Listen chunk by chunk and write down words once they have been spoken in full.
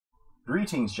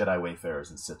Greetings, Jedi Wayfarers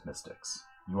and Sith Mystics.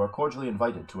 You are cordially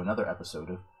invited to another episode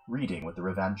of Reading with the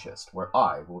Revanchist, where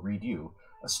I will read you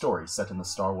a story set in the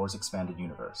Star Wars Expanded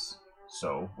Universe.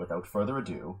 So, without further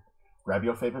ado, grab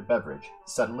your favorite beverage,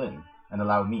 settle in, and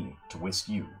allow me to whisk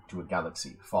you to a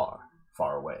galaxy far,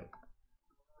 far away.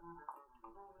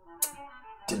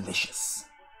 Delicious.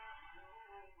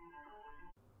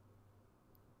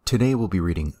 Today we'll be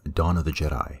reading Dawn of the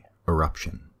Jedi,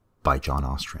 Eruption, by John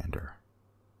Ostrander.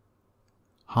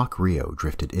 Hawk Rio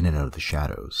drifted in and out of the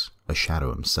shadows, a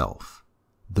shadow himself.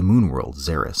 The moonworld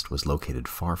Zarist was located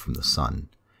far from the sun,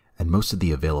 and most of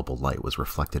the available light was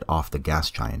reflected off the gas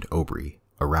giant Obri,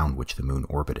 around which the moon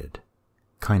orbited.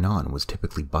 Kainan was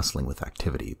typically bustling with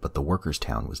activity, but the workers'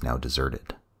 town was now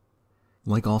deserted.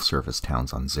 Like all surface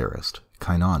towns on Zarist,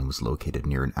 Kainan was located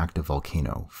near an active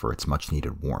volcano for its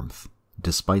much-needed warmth,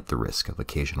 despite the risk of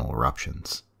occasional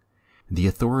eruptions. The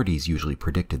authorities usually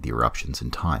predicted the eruptions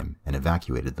in time and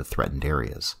evacuated the threatened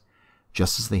areas,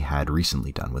 just as they had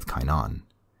recently done with Kainan.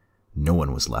 No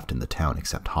one was left in the town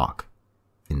except Hawk.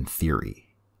 In theory.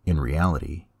 In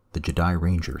reality, the Jedi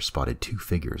Ranger spotted two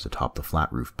figures atop the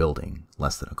flat-roof building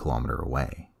less than a kilometer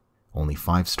away. Only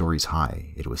 5 stories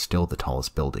high, it was still the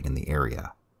tallest building in the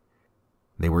area.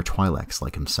 They were Twi'leks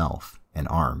like himself, and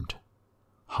armed.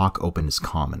 Hawk opened his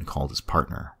comm and called his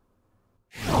partner.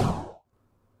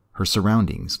 Her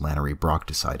surroundings, Lannery Brock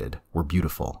decided, were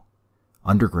beautiful.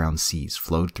 Underground seas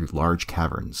flowed through large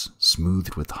caverns,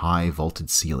 smoothed with high vaulted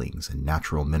ceilings and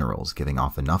natural minerals giving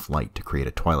off enough light to create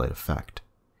a twilight effect.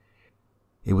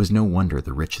 It was no wonder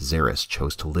the rich Zarist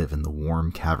chose to live in the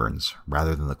warm caverns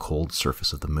rather than the cold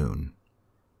surface of the moon.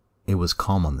 It was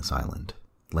calm on this island,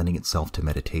 lending itself to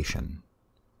meditation.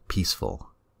 Peaceful.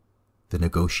 The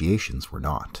negotiations were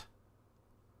not.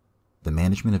 The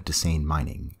management of Desane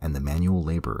mining and the manual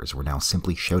laborers were now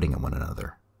simply shouting at one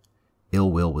another. Ill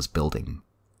will was building.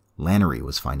 Lannery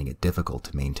was finding it difficult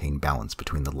to maintain balance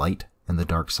between the light and the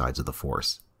dark sides of the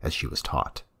Force, as she was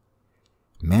taught.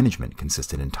 Management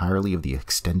consisted entirely of the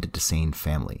extended Desane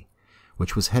family,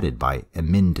 which was headed by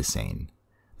Emin Desane,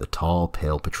 the tall,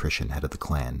 pale patrician head of the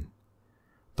clan.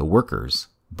 The workers,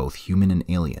 both human and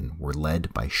alien, were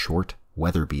led by short,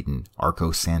 weather-beaten Arco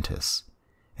Santis,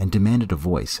 and demanded a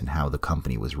voice in how the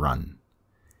company was run.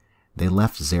 They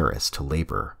left Zarist to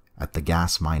labor at the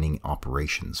gas mining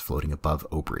operations floating above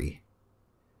Obri.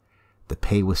 The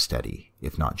pay was steady,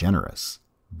 if not generous,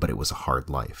 but it was a hard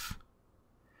life.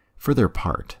 For their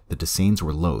part, the Desanes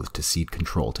were loath to cede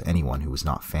control to anyone who was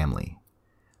not family.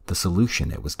 The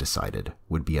solution, it was decided,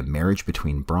 would be a marriage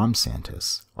between Brom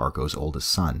Santis, Arco's oldest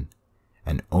son,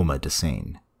 and Oma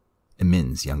Desane,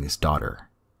 Emin's youngest daughter.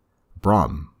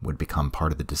 Brom would become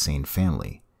part of the Desane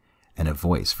family, and a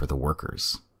voice for the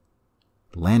workers.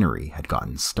 Lannery had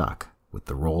gotten stuck with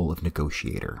the role of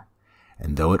negotiator,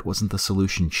 and though it wasn't the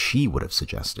solution she would have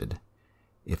suggested,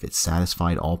 if it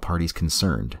satisfied all parties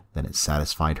concerned, then it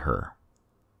satisfied her.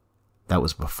 That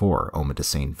was before Oma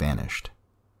Desane vanished.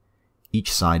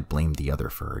 Each side blamed the other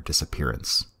for her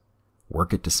disappearance.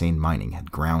 Work at Desane mining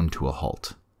had ground to a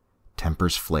halt.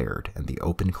 Tempers flared, and the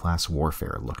open-class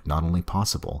warfare looked not only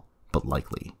possible, but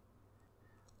likely.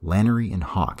 Lannery and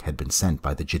Hawk had been sent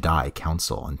by the Jedi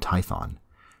Council on Tython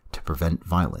to prevent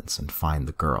violence and find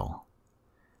the girl.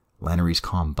 Lannery's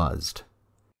comm buzzed.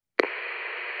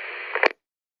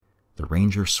 The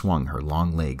Ranger swung her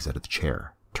long legs out of the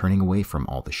chair, turning away from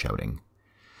all the shouting.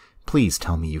 "Please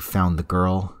tell me you found the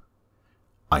girl."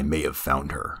 "I may have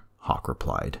found her," Hawk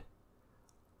replied.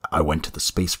 "I went to the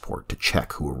spaceport to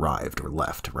check who arrived or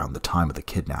left around the time of the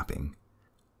kidnapping.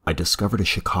 I discovered a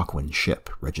Shikakwin ship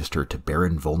registered to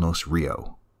Baron Volnos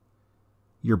Rio."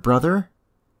 "Your brother?"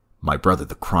 "My brother,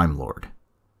 the crime lord."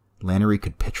 Lannery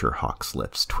could picture Hawk's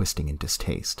lips twisting in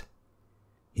distaste.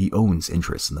 "He owns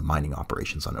interests in the mining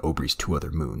operations on Obri's 2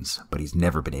 other moons, but he's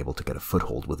never been able to get a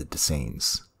foothold with the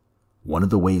Desanes. One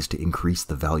of the ways to increase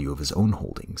the value of his own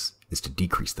holdings is to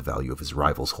decrease the value of his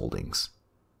rivals' holdings."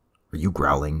 "Are you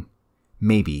growling?"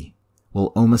 "Maybe.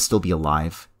 Will Oma still be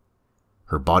alive?"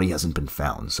 "Her body hasn't been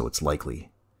found, so it's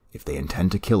likely. If they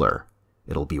intend to kill her,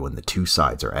 it'll be when the 2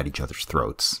 sides are at each other's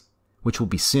throats. Which will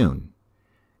be soon.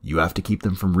 You have to keep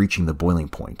them from reaching the boiling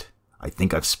point. I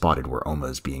think I've spotted where Oma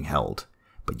is being held,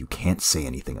 but you can't say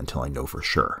anything until I know for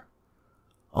sure.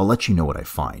 I'll let you know what I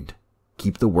find.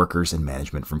 Keep the workers and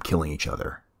management from killing each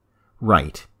other."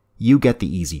 "Right. You get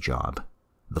the easy job."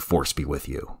 "The Force be with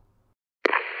you."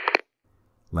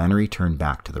 Lannery turned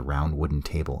back to the round wooden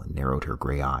table and narrowed her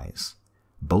gray eyes.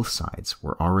 Both sides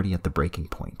were already at the breaking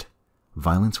point.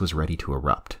 Violence was ready to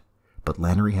erupt, but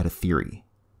Lannery had a theory.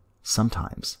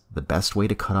 Sometimes, the best way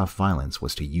to cut off violence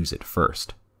was to use it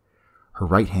first. Her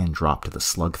right hand dropped to the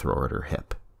slug thrower at her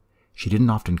hip. She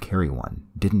didn't often carry one,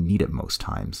 didn't need it most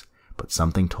times, but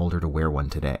something told her to wear one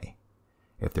today.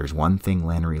 If there's one thing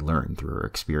Lannery learned through her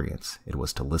experience, it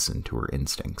was to listen to her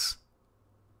instincts.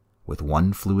 With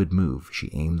one fluid move,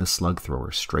 she aimed the slug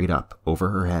thrower straight up over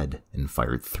her head and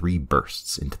fired 3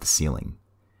 bursts into the ceiling.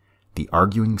 The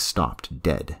arguing stopped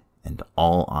dead, and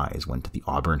all eyes went to the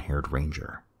auburn-haired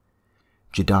ranger.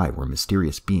 Jedi were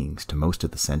mysterious beings to most of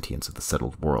the sentients of the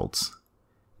settled worlds.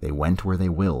 They went where they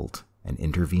willed and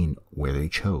intervened where they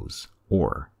chose,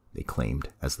 or, they claimed,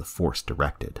 as the Force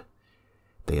directed.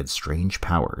 They had strange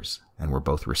powers and were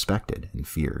both respected and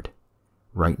feared.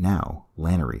 Right now,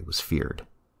 Lannery was feared.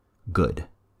 Good.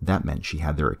 That meant she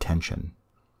had their attention.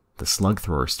 The slug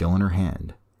thrower still in her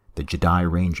hand, the Jedi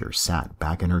Ranger sat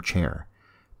back in her chair,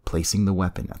 placing the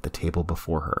weapon at the table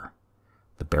before her.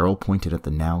 The barrel pointed at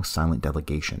the now silent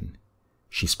delegation.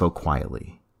 She spoke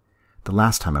quietly. The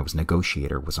last time I was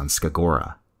negotiator was on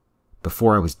Skagora.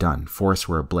 Before I was done, forests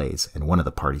were ablaze and one of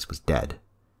the parties was dead.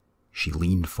 She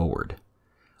leaned forward.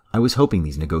 I was hoping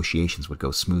these negotiations would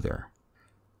go smoother.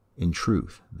 In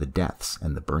truth, the deaths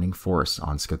and the burning forests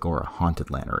on Skagora haunted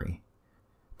Lannery.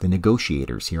 The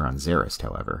negotiators here on Zarist,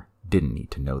 however, didn't need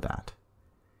to know that.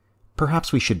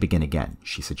 Perhaps we should begin again,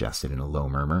 she suggested in a low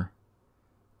murmur.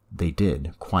 They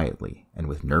did, quietly, and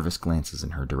with nervous glances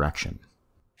in her direction.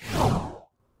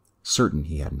 Certain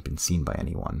he hadn't been seen by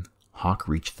anyone, Hawk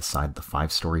reached the side of the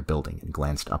 5-story building and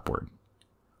glanced upward.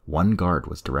 One guard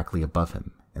was directly above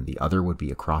him, and the other would be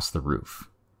across the roof.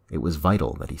 It was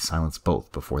vital that he silence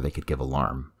both before they could give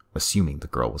alarm, assuming the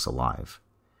girl was alive.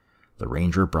 The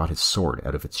ranger brought his sword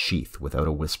out of its sheath without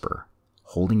a whisper,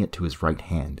 holding it to his right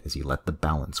hand as he let the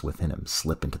balance within him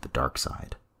slip into the dark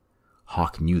side.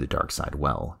 Hawk knew the dark side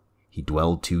well. He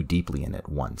dwelled too deeply in it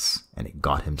once, and it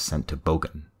got him sent to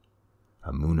Bogan,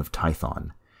 a moon of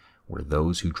Tython, where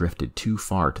those who drifted too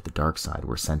far to the dark side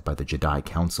were sent by the Jedi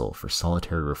Council for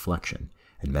solitary reflection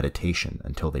and meditation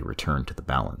until they returned to the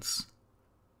balance.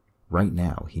 Right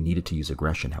now, he needed to use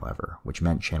aggression, however, which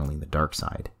meant channeling the dark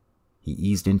side. He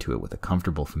eased into it with a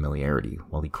comfortable familiarity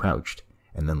while he crouched,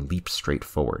 and then leaped straight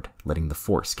forward, letting the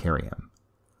Force carry him.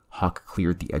 Hawk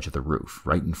cleared the edge of the roof,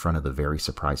 right in front of the very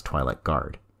surprised Twi'lek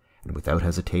guard, and without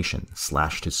hesitation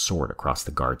slashed his sword across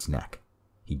the guard's neck.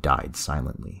 He died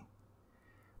silently.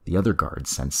 The other guard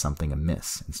sensed something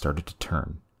amiss and started to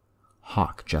turn.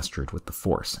 Hawk gestured with the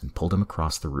Force and pulled him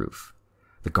across the roof.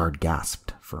 The guard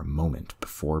gasped for a moment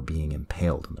before being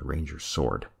impaled on the ranger's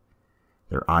sword.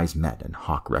 Their eyes met and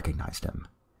Hawk recognized him.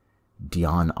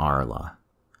 Dion Arla,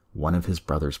 one of his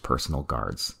brother's personal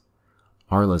guards.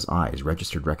 Arla's eyes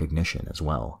registered recognition as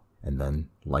well, and then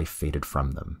life faded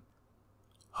from them.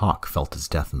 Hawk felt his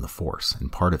death in the Force,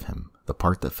 and part of him, the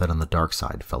part that fed on the dark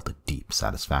side, felt a deep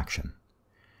satisfaction.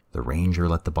 The ranger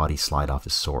let the body slide off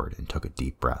his sword and took a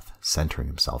deep breath, centering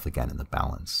himself again in the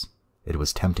balance. It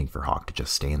was tempting for Hawk to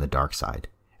just stay in the dark side,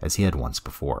 as he had once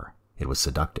before. It was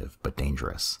seductive, but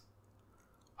dangerous.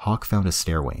 Hawk found a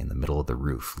stairway in the middle of the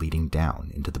roof leading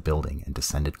down into the building and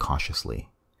descended cautiously.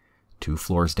 2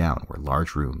 floors down were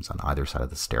large rooms on either side of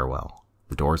the stairwell,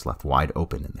 the doors left wide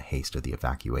open in the haste of the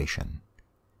evacuation.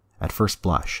 At first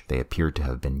blush, they appeared to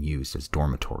have been used as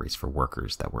dormitories for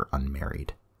workers that were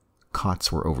unmarried.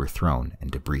 Cots were overthrown and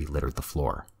debris littered the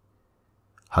floor.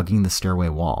 Hugging the stairway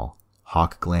wall,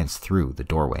 Hawk glanced through the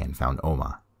doorway and found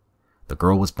Oma. The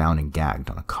girl was bound and gagged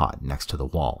on a cot next to the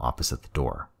wall opposite the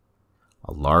door.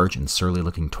 A large and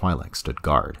surly-looking Twi'lek stood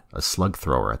guard, a slug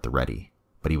thrower at the ready,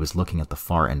 but he was looking at the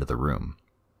far end of the room.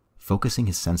 Focusing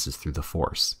his senses through the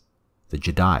Force, the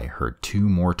Jedi heard 2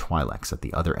 more Twi'leks at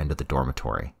the other end of the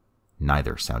dormitory.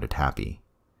 Neither sounded happy.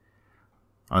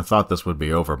 I thought this would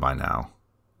be over by now.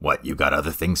 What, you got other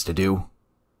things to do?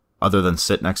 Other than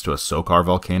sit next to a Sokar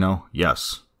volcano,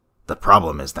 yes. The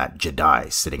problem is that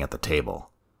Jedi sitting at the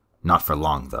table. Not for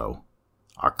long, though.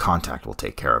 Our contact will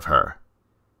take care of her.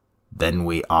 Then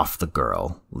we off the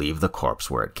girl, leave the corpse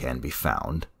where it can be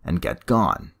found, and get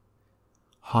gone.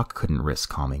 Hawk couldn't risk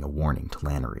calming a warning to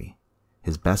Lannery.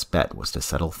 His best bet was to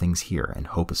settle things here and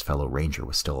hope his fellow ranger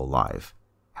was still alive.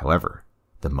 However,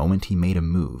 the moment he made a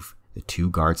move, the 2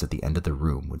 guards at the end of the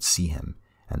room would see him,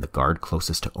 and the guard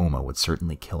closest to Oma would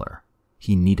certainly kill her.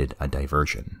 He needed a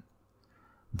diversion.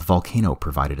 The volcano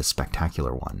provided a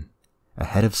spectacular one.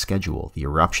 Ahead of schedule, the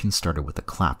eruption started with a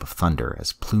clap of thunder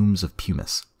as plumes of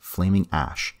pumice, flaming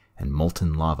ash, and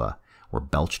molten lava were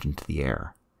belched into the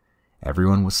air.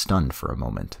 Everyone was stunned for a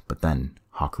moment, but then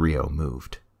Hawk Rio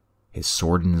moved. His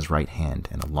sword in his right hand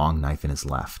and a long knife in his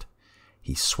left.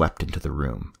 He swept into the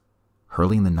room.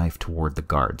 Hurling the knife toward the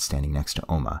guard standing next to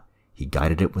Oma, he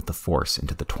guided it with the Force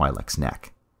into the Twi'lek's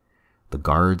neck. The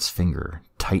guard's finger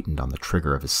tightened on the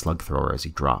trigger of his slug thrower as he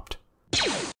dropped.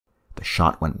 The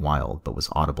shot went wild, but was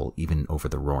audible even over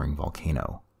the roaring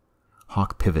volcano.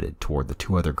 Hawk pivoted toward the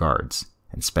two other guards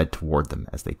and sped toward them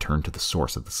as they turned to the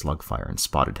source of the slug fire and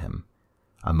spotted him.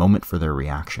 A moment for their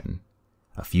reaction.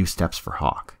 A few steps for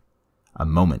Hawk. A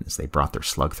moment as they brought their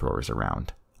slug throwers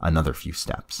around. Another few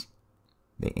steps.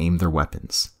 They aimed their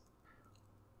weapons.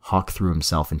 Hawk threw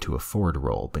himself into a forward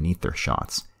roll beneath their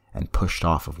shots and pushed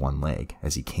off of one leg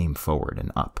as he came forward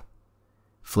and up.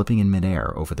 Flipping in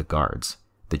midair over the guards,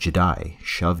 the Jedi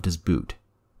shoved his boot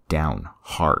down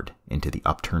hard into the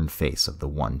upturned face of the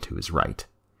one to his right.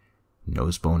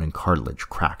 Nosebone and cartilage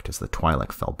cracked as the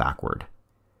Twi'lek fell backward.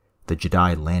 The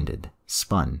Jedi landed,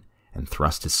 spun, and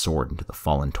thrust his sword into the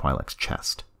fallen Twi'lek's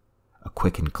chest. A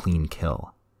quick and clean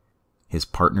kill. His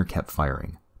partner kept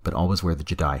firing, but always where the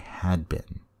Jedi had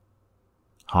been.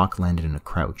 Hawk landed in a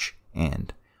crouch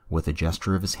and, with a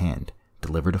gesture of his hand,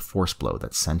 delivered a force blow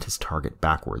that sent his target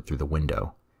backward through the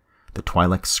window. The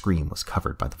Twi'lek's scream was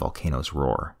covered by the volcano's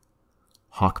roar.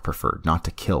 Hawk preferred not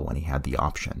to kill when he had the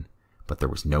option, but there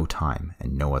was no time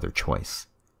and no other choice.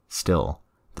 Still,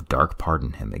 the dark part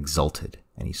in him exulted,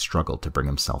 and he struggled to bring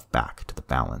himself back to the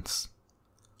balance.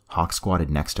 Hawk squatted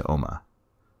next to Oma.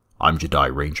 "I'm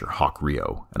Jedi Ranger Hawk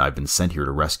Rio, and I've been sent here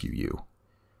to rescue you.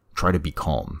 Try to be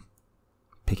calm."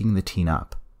 Picking the teen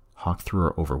up, Hawk threw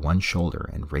her over one shoulder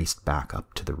and raced back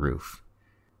up to the roof.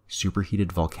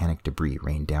 Superheated volcanic debris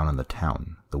rained down on the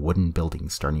town, the wooden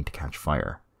buildings starting to catch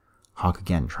fire. Hawk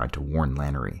again tried to warn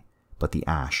Lannery, but the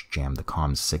ash jammed the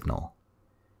comms signal.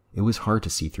 It was hard to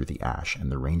see through the ash,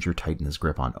 and the ranger tightened his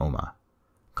grip on Oma.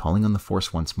 Calling on the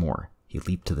Force once more, he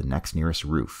leaped to the next nearest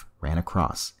roof, ran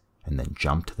across, and then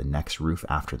jumped to the next roof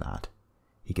after that.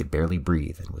 He could barely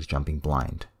breathe and was jumping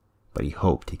blind, but he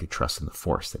hoped he could trust in the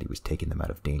Force that he was taking them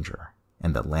out of danger,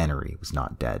 and that Lannery was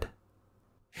not dead.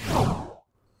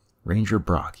 Ranger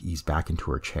Brock eased back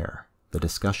into her chair. The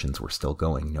discussions were still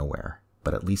going nowhere,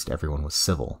 but at least everyone was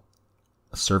civil.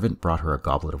 A servant brought her a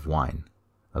goblet of wine,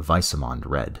 a Weissamond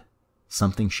red,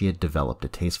 something she had developed a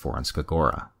taste for on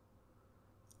Skagora.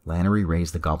 Lannery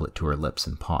raised the goblet to her lips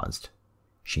and paused.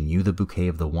 She knew the bouquet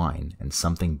of the wine, and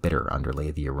something bitter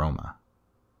underlay the aroma.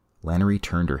 Lannery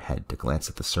turned her head to glance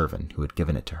at the servant who had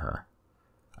given it to her.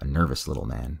 A nervous little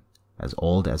man, as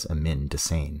old as Emin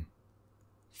Desane.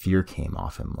 Fear came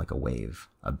off him like a wave,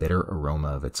 a bitter aroma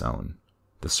of its own.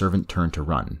 The servant turned to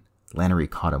run. Lannery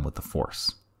caught him with the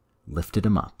Force, lifted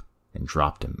him up, and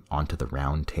dropped him onto the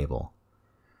round table.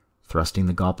 Thrusting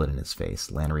the goblet in his face,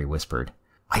 Lannery whispered,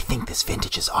 "I think this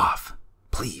vintage is off.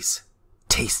 Please,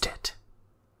 taste it."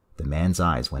 The man's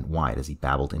eyes went wide as he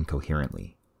babbled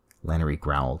incoherently. Lannery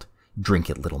growled, "Drink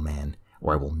it, little man,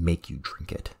 or I will make you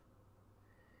drink it."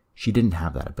 She didn't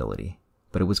have that ability,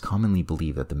 but it was commonly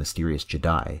believed that the mysterious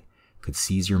Jedi could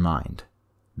seize your mind.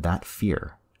 That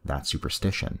fear, that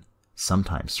superstition,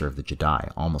 sometimes served the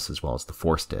Jedi almost as well as the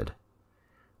Force did.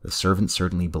 The servant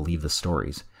certainly believed the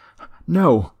stories.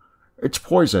 "No, it's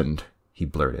poisoned," he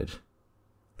blurted.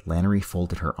 Lannery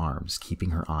folded her arms, keeping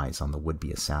her eyes on the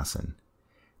would-be assassin.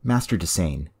 "Master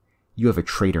Desane, you have a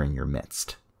traitor in your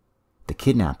midst. The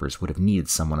kidnappers would have needed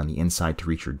someone on the inside to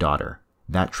reach your daughter.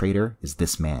 That traitor is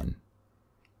this man."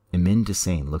 Emin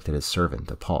Desane looked at his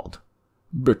servant, appalled.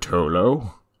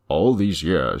 "Bertolo, all these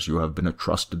years you have been a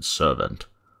trusted servant,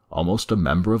 almost a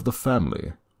member of the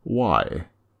family. Why?"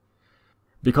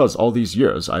 "Because all these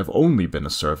years I have only been a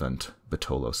servant,"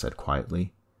 Bertolo said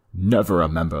quietly. "Never a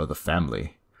member of the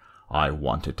family. I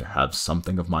wanted to have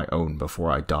something of my own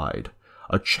before I died,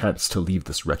 a chance to leave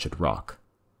this wretched rock."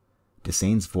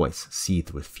 Desane's voice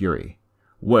seethed with fury.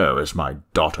 "Where is my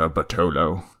daughter,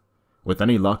 Bertolo?" "With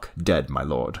any luck, dead, my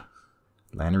lord."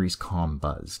 Lannery's comm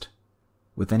buzzed.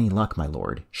 "With any luck, my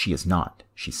lord, she is not,"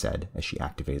 she said as she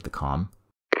activated the comm.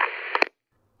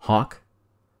 "Hawk?"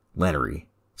 "Lannery,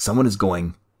 someone is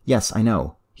going—" "Yes, I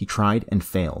know. He tried and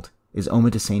failed. Is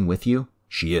Oma Desane with you?"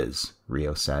 "She is,"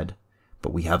 Rio said.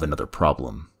 "But we have another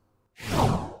problem."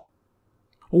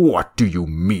 "What do you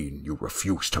mean you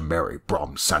refuse to marry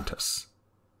Brom Santis?"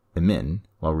 Emin,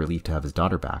 while relieved to have his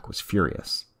daughter back, was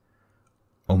furious.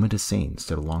 Oma Desane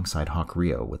stood alongside Hawk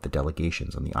Rio with the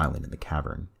delegations on the island in the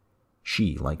cavern.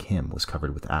 She, like him, was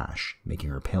covered with ash, making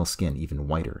her pale skin even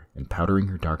whiter and powdering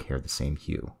her dark hair the same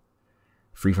hue.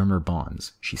 Free from her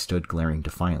bonds, she stood glaring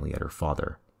defiantly at her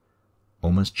father.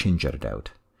 Oma's chin jutted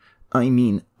out. "I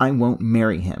mean, I won't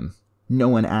marry him. No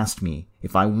one asked me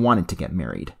if I wanted to get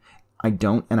married. I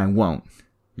don't and I won't."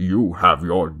 "You have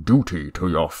your duty to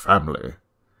your family."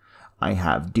 "I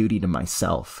have duty to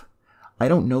myself. I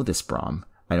don't know this Brom.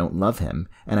 I don't love him,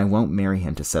 and I won't marry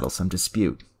him to settle some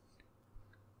dispute."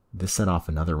 This set off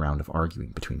another round of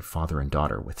arguing between father and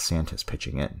daughter, with Santis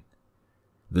pitching in.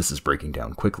 "This is breaking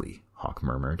down quickly," Hawk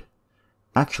murmured.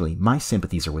 "Actually, my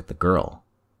sympathies are with the girl.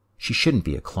 She shouldn't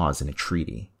be a clause in a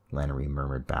treaty," Lannery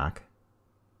murmured back.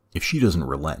 "If she doesn't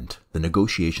relent, the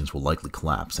negotiations will likely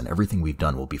collapse and everything we've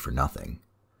done will be for nothing."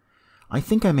 "I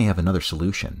think I may have another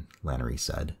solution," Lannery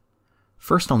said.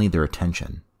 "First I'll need their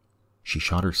attention." She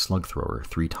shot her slug thrower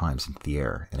 3 times into the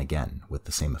air, and again with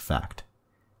the same effect.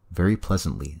 Very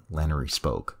pleasantly, Lannery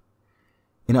spoke.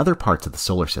 "In other parts of the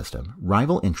solar system,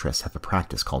 rival interests have a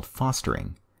practice called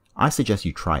fostering. I suggest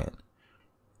you try it.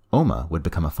 Oma would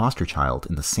become a foster child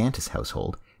in the Santis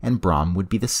household, and Brahm would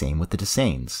be the same with the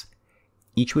Desanes.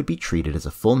 Each would be treated as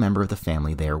a full member of the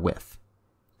family they are with.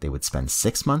 They would spend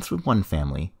 6 months with one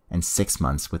family and 6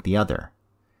 months with the other.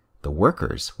 The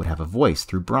workers would have a voice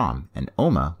through Brahm, and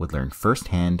Oma would learn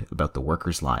firsthand about the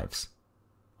workers' lives."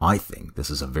 "I think this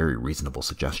is a very reasonable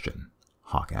suggestion,"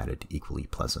 Hawk added, equally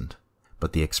pleasant.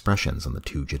 But the expressions on the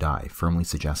 2 Jedi firmly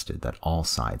suggested that all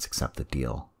sides accept the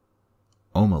deal.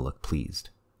 Oma looked pleased.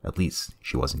 At least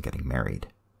she wasn't getting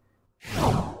married.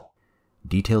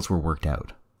 Details were worked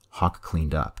out. Hawk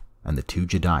cleaned up, and the 2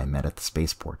 Jedi met at the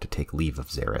spaceport to take leave of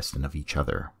Zarist and of each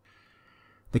other.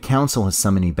 "The Council has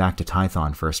summoned me back to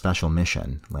Tython for a special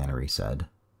mission," Lannery said.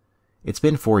 "It's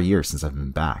been 4 years since I've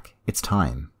been back. It's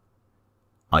time."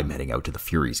 "I'm heading out to the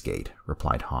Furies Gate,"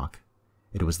 replied Hawk.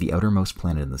 It was the outermost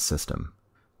planet in the system.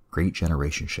 Great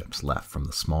generation ships left from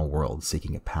the small world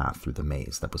seeking a path through the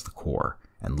maze that was the core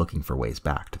and looking for ways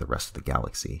back to the rest of the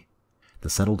galaxy. The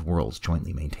settled worlds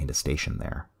jointly maintained a station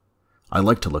there. "I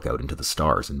like to look out into the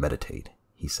stars and meditate,"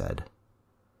 he said.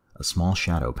 A small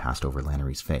shadow passed over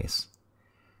Lannery's face.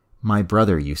 "My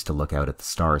brother used to look out at the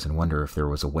stars and wonder if there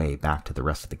was a way back to the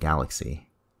rest of the galaxy.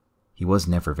 He was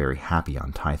never very happy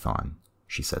on Tython,"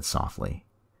 she said softly.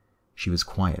 She was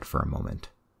quiet for a moment,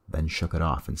 then shook it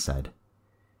off and said,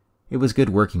 "It was good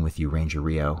working with you, Ranger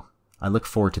Rio. I look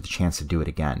forward to the chance to do it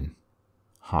again."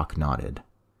 Hawk nodded.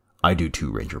 "I do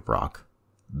too, Ranger Brock.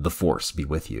 The Force be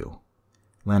with you."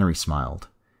 Lannery smiled.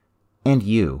 "And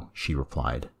you," she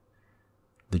replied.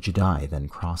 The Jedi then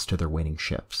crossed to their waiting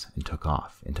ships and took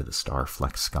off into the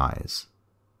star-flecked skies.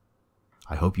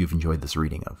 I hope you've enjoyed this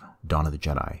reading of Dawn of the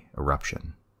Jedi,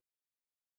 Eruption.